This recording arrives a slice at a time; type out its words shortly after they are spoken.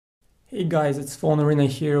Hey guys, it's Phone Arena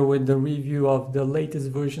here with the review of the latest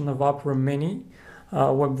version of Opera Mini,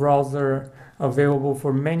 web browser available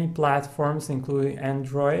for many platforms including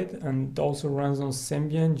Android, and it also runs on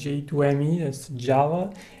Symbian, J2ME, that's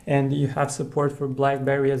Java, and you have support for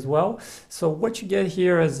BlackBerry as well. So what you get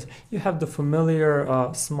here is you have the familiar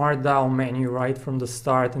smart dial menu right from the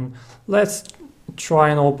start, and let's try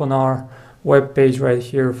and open our web page right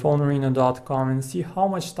here, phonearena.com, and see how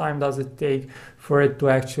much time does it take for it to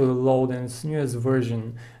actually load in its newest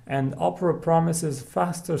version. And Opera promises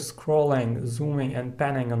faster scrolling, zooming, and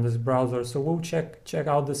panning on this browser, so we'll check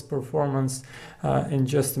out this performance in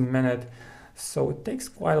just a minute. So it takes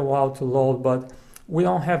quite a while to load, but we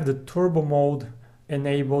don't have the turbo mode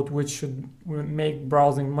enabled, which should make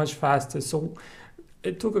browsing much faster. So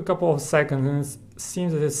it took a couple of seconds and it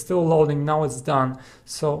seems that it's still loading. Now it's done.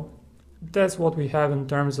 So that's what we have in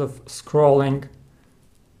terms of scrolling.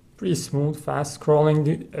 Pretty smooth, fast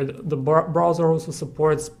scrolling. The browser also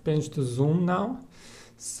supports pinch to zoom now,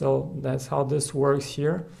 so that's how this works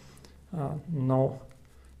here. No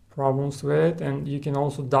problems with it, and you can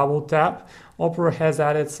also double tap. Opera has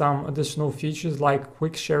added some additional features like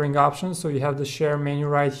quick sharing options, so you have the share menu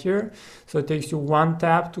right here, so it takes you one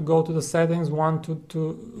tap to go to the settings, one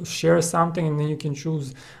to share something, and then you can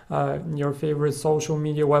choose your favorite social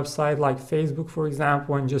media website like Facebook, for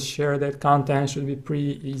example, and just share that content. Should be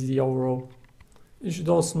pretty easy overall. You should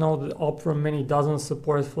also know that Opera Mini doesn't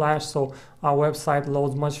support Flash, so our website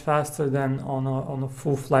loads much faster than on a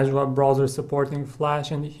full-fledged web browser supporting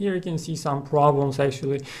Flash. And here you can see some problems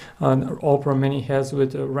actually Opera Mini has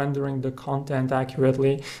with rendering the content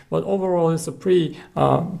accurately. But overall, it's a pretty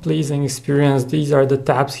pleasing experience. These are the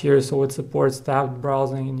tabs here, so it supports tabbed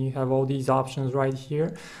browsing, and you have all these options right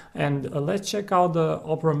here. And let's check out the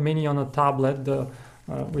Opera Mini on a tablet.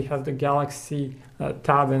 We have the Galaxy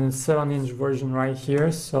tab in a 7-inch version right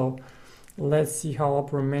here. So let's see how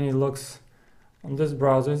Opera Mini looks on this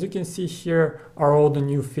browser. As you can see, here are all the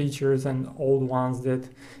new features and old ones that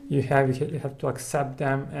you have. You have to accept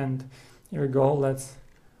them. And here we go. Let's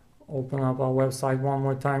open up our website one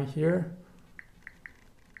more time here.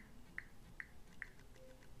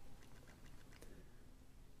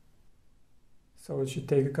 So it should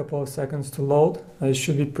take a couple of seconds to load. It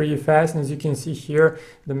should be pretty fast, and as you can see here,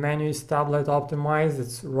 the menu is tablet optimized.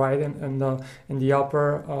 It's right in the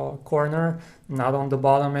upper corner, not on the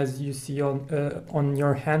bottom as you see on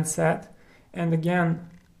your handset. And again,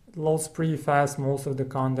 it loads pretty fast. Most of the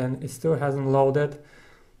content, it still hasn't loaded,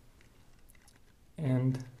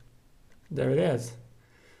 and there it is.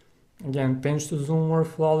 Again, pinch to zoom work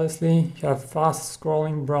flawlessly. You have fast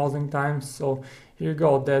scrolling browsing times. So here you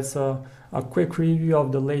go. That's a quick review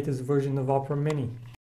of the latest version of Opera Mini.